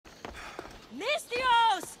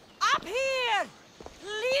Mistios! Up here!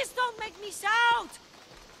 Please don't make me shout!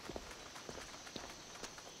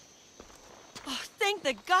 Oh, thank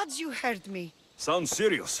the gods you heard me. Sounds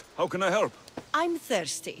serious. How can I help? I'm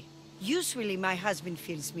thirsty. Usually my husband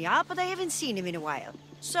fills me up, but I haven't seen him in a while.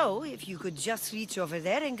 So, if you could just reach over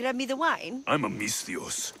there and grab me the wine. I'm a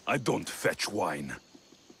Mistios. I don't fetch wine.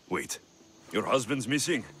 Wait, your husband's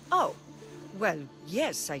missing? Oh, well,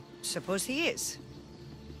 yes, I suppose he is.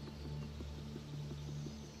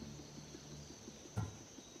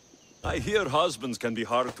 I hear husbands can be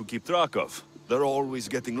hard to keep track of. They're always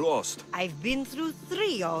getting lost. I've been through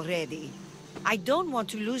 3 already. I don't want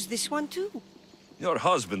to lose this one too. Your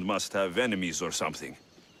husband must have enemies or something.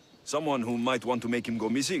 Someone who might want to make him go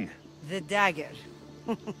missing. The dagger.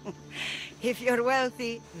 If you're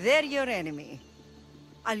wealthy, they're your enemy.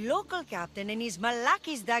 A local captain and his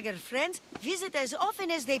Malaki's dagger friends visit as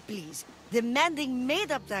often as they please, demanding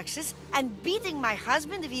made-up taxes and beating my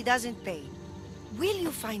husband if he doesn't pay. Will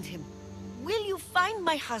you find him? Will you find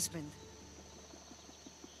my husband?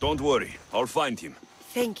 Don't worry, I'll find him.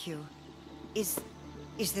 Thank you.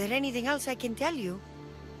 Is there anything else I can tell you?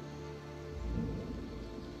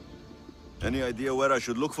 Any idea where I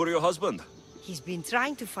should look for your husband? He's been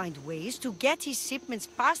trying to find ways to get his shipments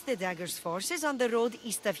past the Dagger's forces on the road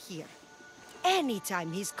east of here.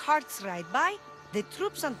 Anytime his carts ride by, the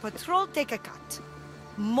troops on patrol take a cut.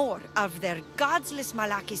 More of their godless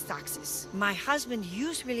Malaki's taxes. My husband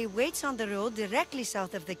usually waits on the road directly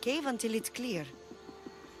south of the cave until it's clear.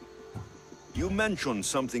 You mentioned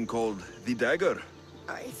something called the dagger.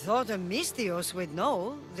 I thought a Mistios would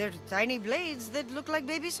know. They're tiny blades that look like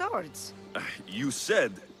baby swords. You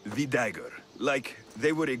said the dagger. Like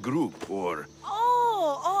they were a group, or...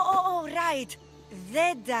 Oh, right.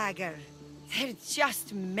 The dagger. They're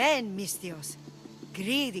just men, Mistios.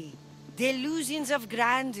 Greedy. Delusions of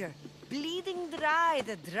grandeur. Bleeding dry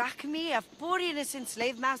the drachmae of poor innocent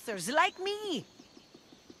slave masters like me.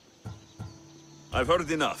 I've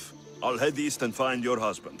heard enough. I'll head east and find your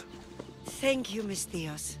husband. Thank you,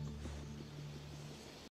 Mistios.